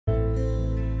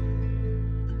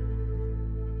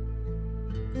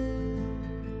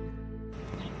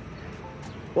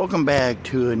Welcome back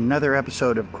to another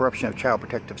episode of Corruption of Child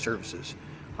Protective Services.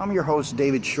 I'm your host,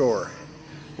 David Shore,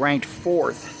 ranked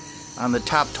 4th on the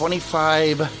top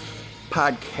 25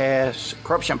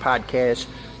 corruption podcasts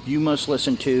you must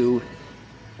listen to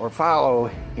or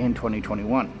follow in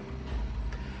 2021.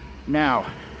 Now,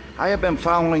 I have been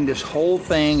following this whole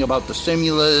thing about the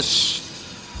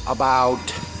stimulus, about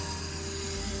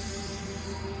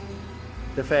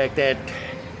the fact that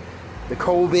the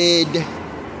COVID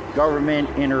government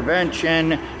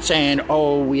intervention, saying,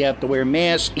 oh, we have to wear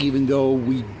masks even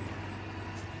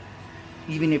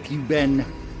if you've been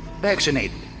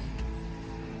vaccinated.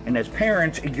 And as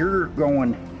parents, you're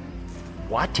going,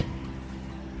 what?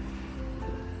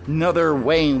 Another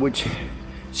way in which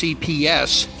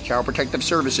CPS, Child Protective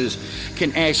Services,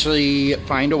 can actually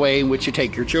find a way in which you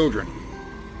take your children.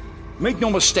 Make no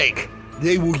mistake,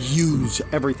 they will use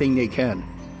everything they can.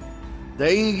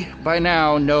 They, by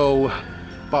now, know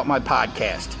about my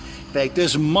podcast. In fact,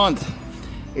 this month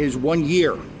is 1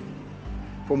 year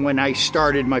from when I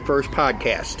started my first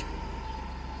podcast.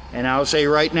 And I'll say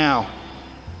right now,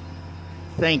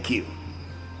 thank you.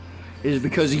 It is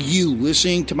because of you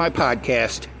listening to my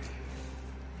podcast,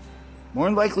 more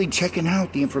than likely checking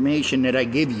out the information that I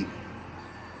give you,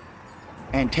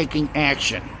 and taking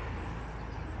action,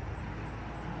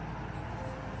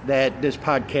 that this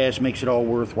podcast makes it all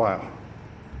worthwhile.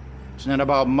 It's not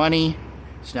about money.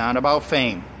 It's not about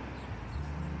fame.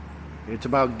 It's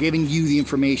about giving you the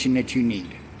information that you need.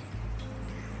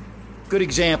 Good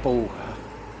example,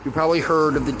 you probably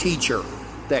heard of the teacher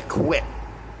that quit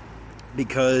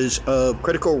because of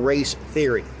critical race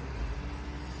theory.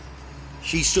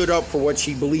 She stood up for what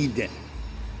she believed in.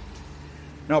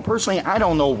 Now, personally, I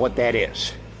don't know what that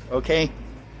is, okay?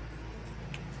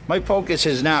 My focus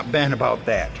has not been about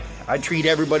that. I treat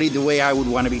everybody the way I would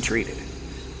want to be treated.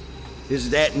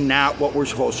 Is that not what we're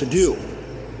supposed to do?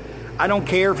 I don't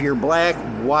care if you're black,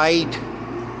 white,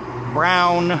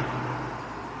 brown,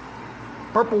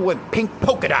 purple with pink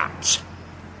polka dots.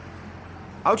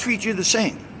 I'll treat you the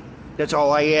same. That's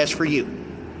all I ask for you,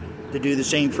 to do the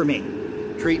same for me.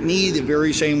 Treat me the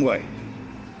very same way.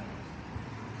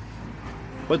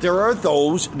 But there are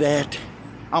those that,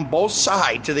 on both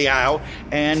sides of the aisle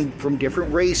and from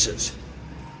different races,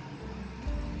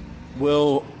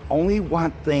 will only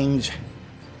want things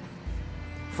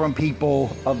from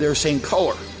people of their same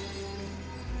color.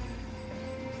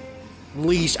 At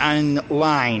least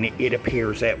online it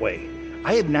appears that way.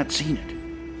 I have not seen it.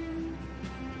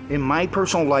 In my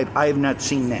personal life, I have not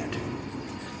seen that.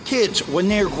 Kids, when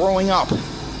they're growing up,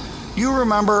 you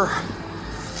remember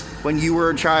when you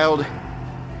were a child,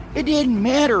 it didn't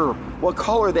matter what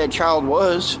color that child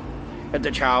was, if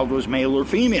the child was male or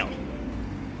female.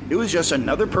 It was just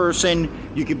another person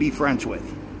you could be friends with.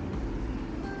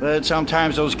 But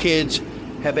sometimes those kids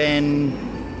have been,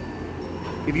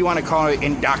 if you want to call it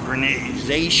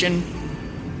indoctrination,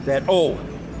 that,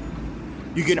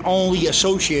 you can only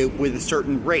associate with a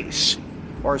certain race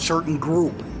or a certain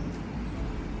group.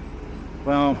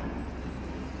 Well,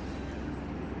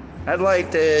 I'd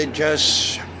like to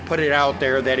just put it out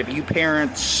there that if you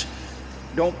parents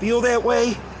don't feel that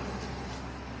way,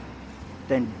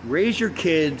 then raise your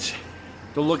kids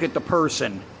to look at the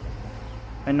person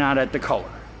and not at the color.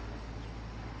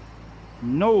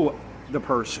 Know the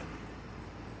person.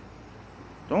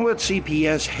 Don't let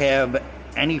CPS have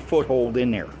any foothold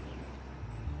in there.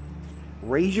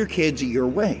 Raise your kids your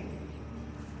way.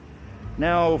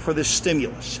 Now for the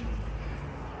stimulus.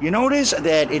 You notice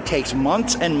that it takes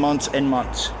months and months and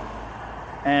months.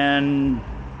 And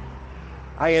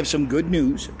I have some good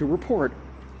news to report,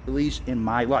 at least in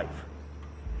my life.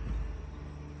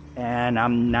 And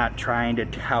I'm not trying to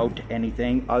tout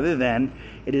anything other than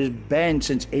it has been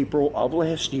since April of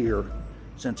last year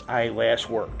since I last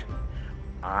worked.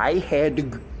 I had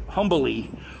to humbly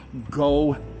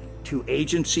go to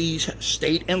agencies,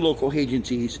 state and local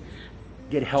agencies,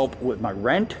 get help with my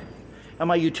rent and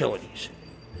my utilities.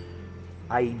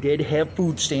 I did have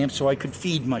food stamps so I could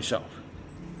feed myself.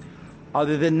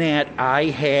 Other than that, I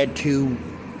had to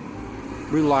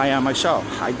rely on myself.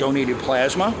 I donated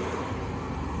plasma.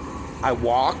 I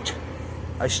walked.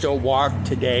 I still walk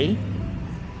today.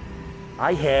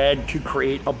 I had to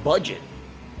create a budget,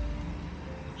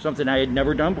 something I had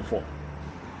never done before.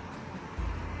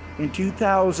 In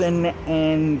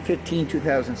 2015,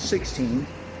 2016,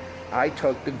 I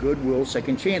took the Goodwill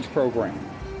Second Chance program.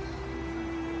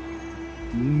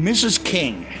 Mrs.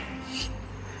 King,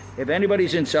 if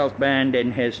anybody's in South Bend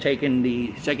and has taken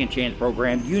the Second Chance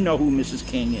program, you know who Mrs.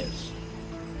 King is.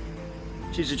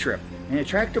 She's a trip. An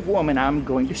attractive woman, I'm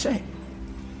going to say.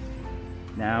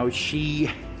 Now, she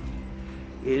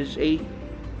is a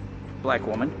black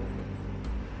woman.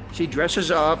 She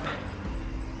dresses up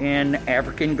in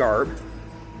African garb,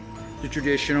 the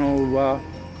traditional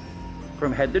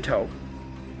from head to toe.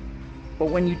 But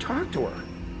when you talk to her,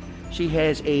 she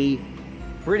has a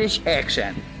British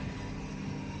accent.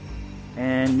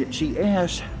 And she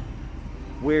asks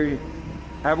where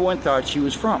everyone thought she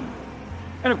was from.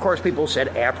 And of course people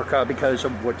said Africa because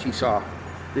of what they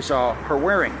saw her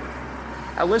wearing.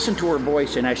 I listened to her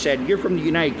voice and I said, "You're from the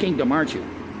United Kingdom, aren't you?"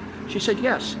 She said,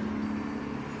 "Yes."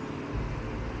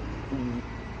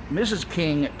 Mrs.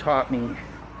 King taught me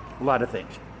a lot of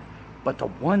things, but the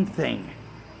one thing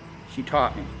she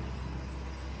taught me,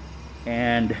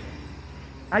 and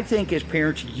I think as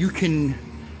parents you can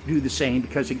do the same,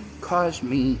 because it caused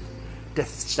me to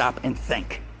stop and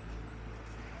think.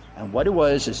 And what it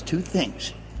was is two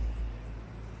things.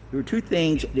 There were two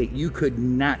things that you could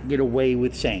not get away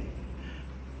with saying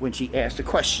when she asked a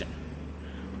question.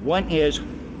 One is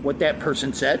what that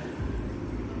person said.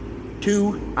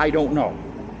 Two, I don't know.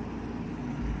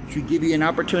 She'd give you an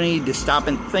opportunity to stop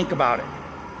and think about it.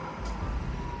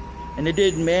 And it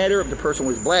didn't matter if the person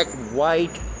was black,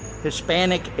 white,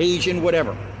 Hispanic, Asian,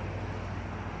 whatever.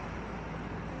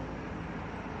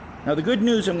 Now the good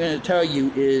news I'm going to tell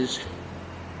you is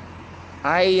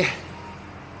I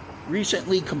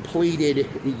recently completed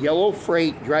the Yellow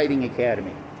Freight Driving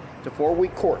Academy. It's a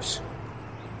 4-week course.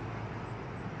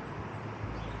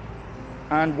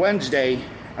 On Wednesday,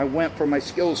 I went for my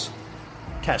skills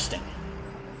testing.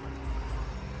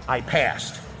 I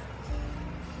passed.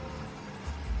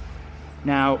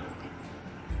 Now,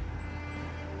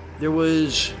 there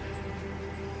was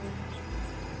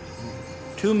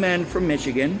 2 men from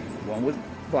Michigan. One was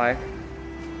black.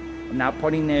 I'm not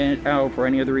putting that out for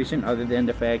any other reason other than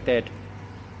the fact that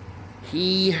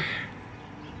he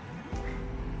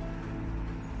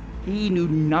knew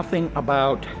nothing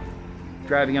about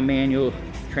driving a manual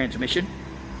transmission.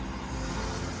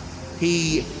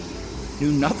 He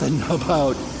knew nothing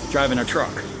about driving a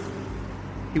truck.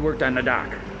 He worked on the dock.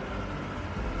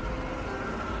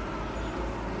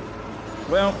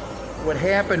 Well, what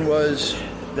happened was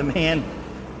the man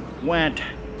went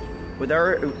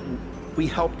we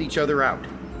helped each other out.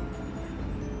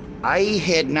 I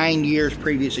had 9 years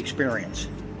previous experience,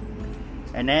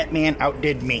 and that man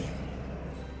outdid me.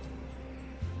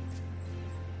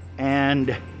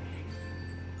 And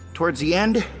towards the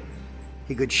end,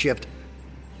 he could shift,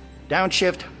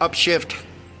 downshift, upshift,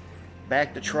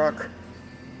 back the truck.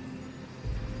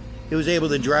 He was able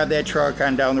to drive that truck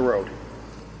on down the road.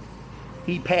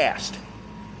 He passed.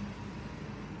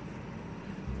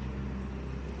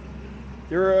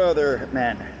 There are other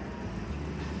men.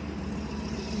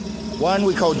 One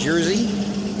we call Jersey,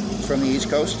 from the East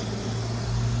Coast.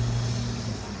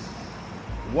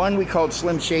 One we called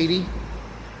Slim Shady.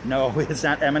 No, it's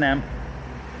not Eminem.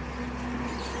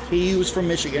 He was from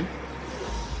Michigan.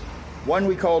 One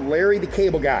we called Larry the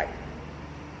Cable Guy.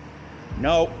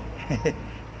 No,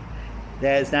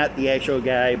 that is not the actual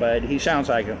guy, but he sounds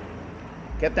like him.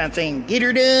 Kept on saying, "Get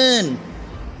her done!"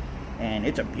 And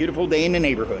it's a beautiful day in the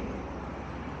neighborhood.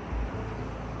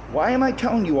 Why am I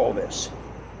telling you all this?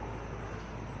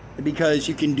 Because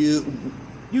you can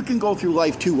go through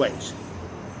life 2 ways.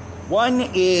 One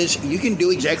is you can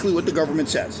do exactly what the government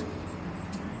says.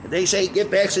 If they say get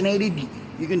vaccinated,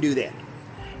 you can do that.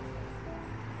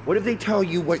 What if they tell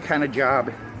you what kind of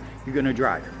job you're going to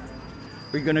drive?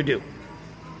 What are you going to do?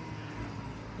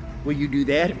 Will you do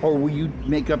that, or will you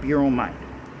make up your own mind?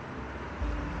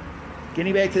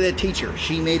 Getting back to that teacher,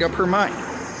 she made up her mind.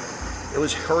 It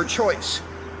was her choice.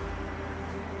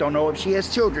 Don't know if she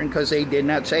has children because they did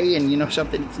not say, and you know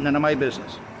something, it's none of my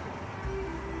business.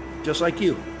 Just like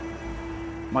you,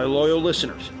 my loyal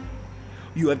listeners,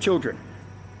 you have children,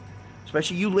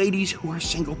 especially you ladies who are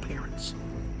single parents.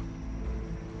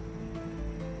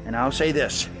 And I'll say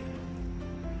this,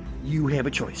 you have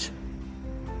a choice.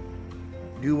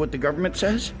 Do what the government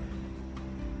says,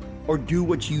 or do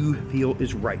what you feel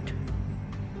is right.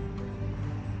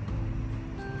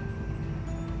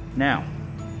 Now,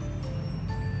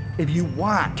 if you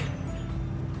want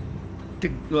to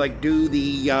do the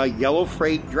Yellow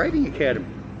Freight Driving Academy,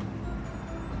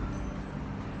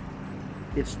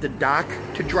 it's the Dock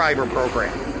to Driver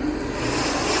program.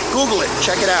 Google it,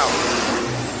 check it out.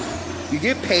 You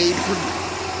get paid for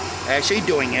actually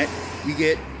doing it. You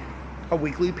get a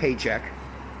weekly paycheck.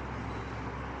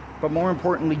 But more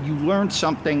importantly, you learn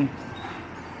something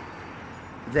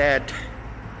that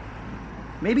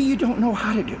maybe you don't know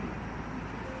how to do.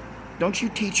 Don't you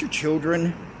teach your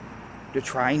children to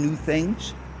try new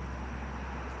things?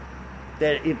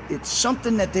 That if it's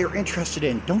something that they're interested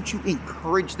in, don't you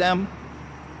encourage them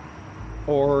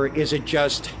Or is it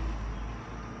just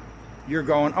you're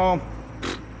going, oh,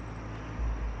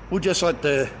 we'll just let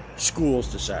the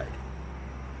schools decide?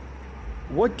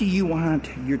 What do you want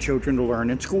your children to learn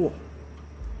in school?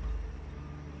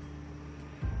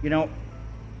 You know,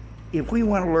 if we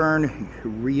want to learn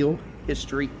real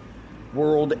history,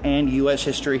 world and U.S.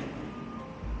 history,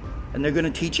 and they're going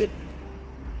to teach it,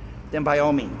 then by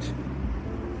all means.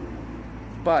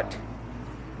 But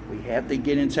we have to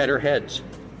get inside our heads.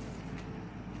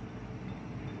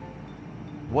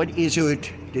 What is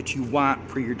it that you want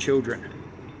for your children?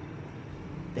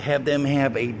 To have them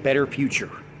have a better future.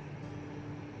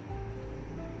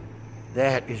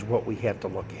 That is what we have to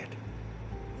look at.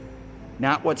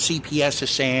 Not what CPS is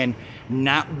saying,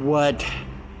 not what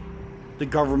the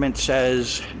government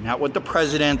says, not what the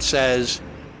president says,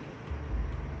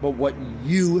 but what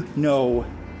you know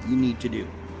you need to do.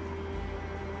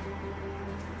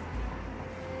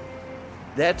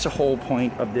 That's the whole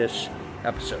point of this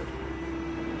episode.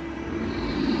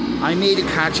 I made a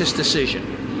conscious decision,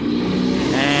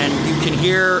 and you can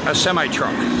hear a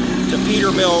semi-truck. It's a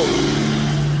Peterbilt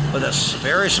with a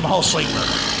very small sleeper.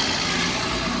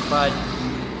 But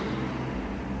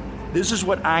this is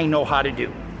what I know how to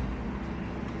do.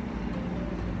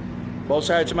 Both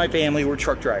sides of my family were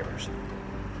truck drivers.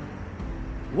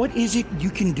 What is it you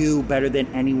can do better than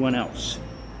anyone else?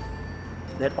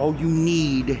 That all you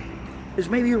need is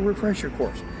maybe a refresher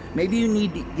course. Maybe you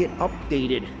need to get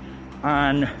updated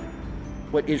on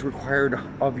what is required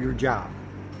of your job.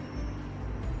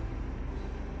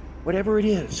 Whatever it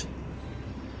is,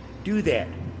 do that.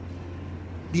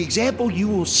 The example you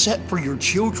will set for your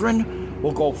children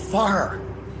will go far.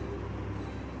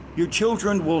 Your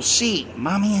children will see,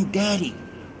 Mommy and Daddy,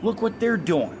 look what they're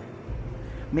doing.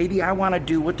 Maybe I want to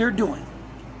do what they're doing.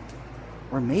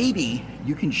 Or maybe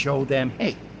you can show them,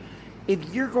 hey,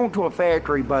 if you're going to a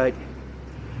factory but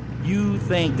you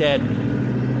think that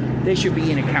they should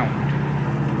be an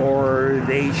accountant, or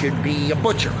they should be a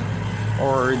butcher,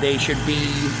 or they should be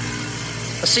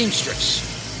a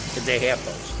seamstress, if they have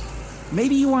those.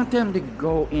 Maybe you want them to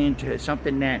go into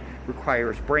something that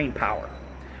requires brain power.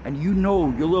 And you know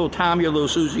your little Tom, your little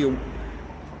Susie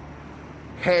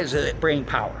has that brain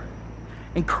power.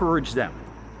 Encourage them.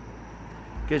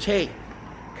 Because, hey,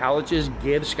 colleges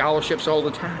give scholarships all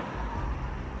the time.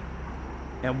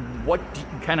 And what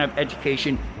kind of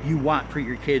education you want for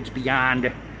your kids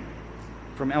beyond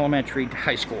from elementary to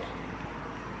high school?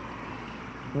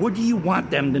 What do you want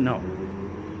them to know?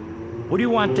 What do you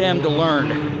want them to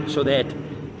learn so that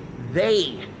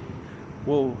they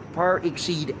will far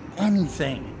exceed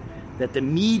anything that the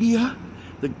media,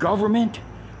 the government,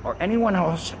 or anyone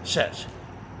else says?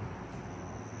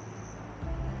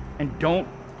 And don't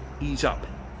ease up.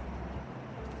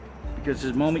 Because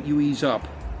the moment you ease up,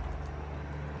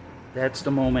 that's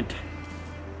the moment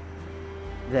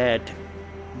that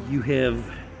you have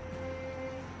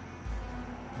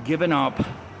given up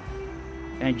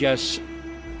and just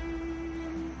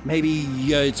maybe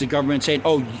it's the government saying,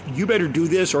 oh, you better do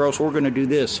this or else we're going to do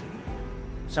this.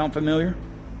 Sound familiar?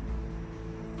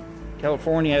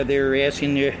 California, they're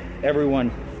asking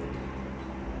everyone,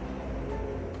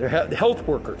 the health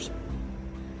workers,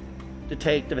 to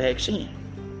take the vaccine.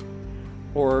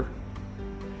 Or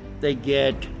they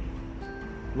get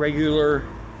regular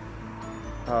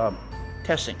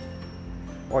testing,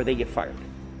 or they get fired.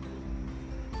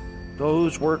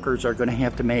 Those workers are going to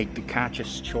have to make the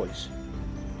conscious choice,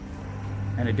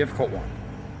 and a difficult one.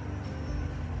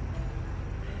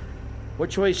 What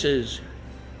choices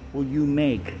will you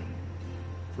make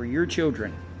for your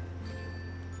children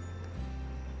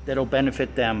that'll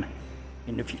benefit them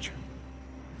in the future?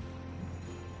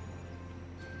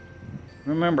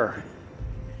 Remember,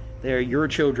 they're your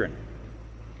children,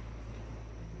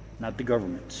 not the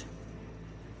government's.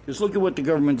 Just look at what the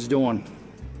government's doing.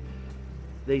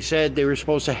 They said they were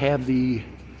supposed to have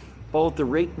both the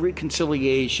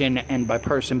reconciliation and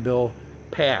bipartisan bill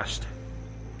passed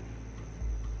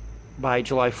by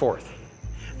July 4th.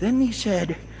 Then they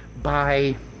said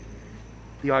by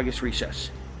the August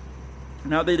recess.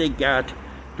 Now that they got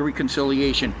the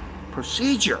reconciliation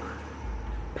procedure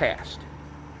passed,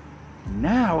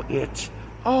 now it's,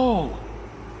 well,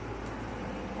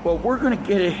 we're going to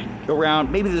get it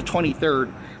around maybe the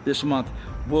 23rd this month.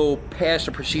 We'll pass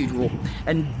the procedural,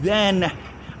 and then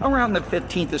around the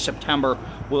 15th of September,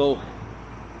 we'll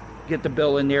get the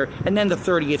bill in there, and then the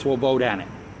 30th we'll vote on it.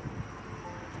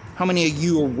 How many of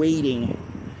you are waiting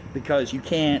because you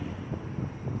can't,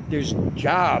 there's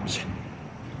jobs,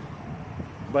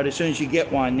 but as soon as you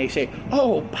get one, they say,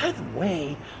 oh, by the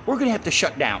way, we're going to have to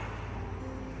shut down.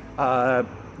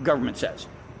 Government says.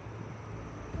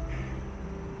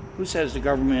 Who says the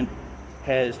government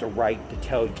has the right to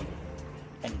tell you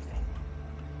anything?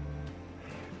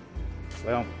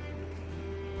 Well,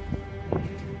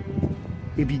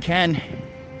 if you can,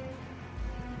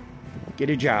 get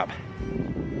a job.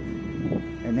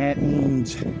 And that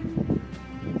means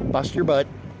bust your butt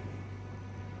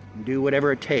and do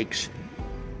whatever it takes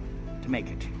to make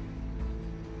it.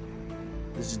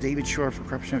 This is David Shore for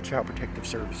Corruption of Child Protective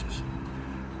Services.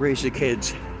 Raise the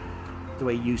kids the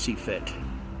way you see fit,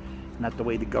 not the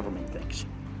way the government thinks.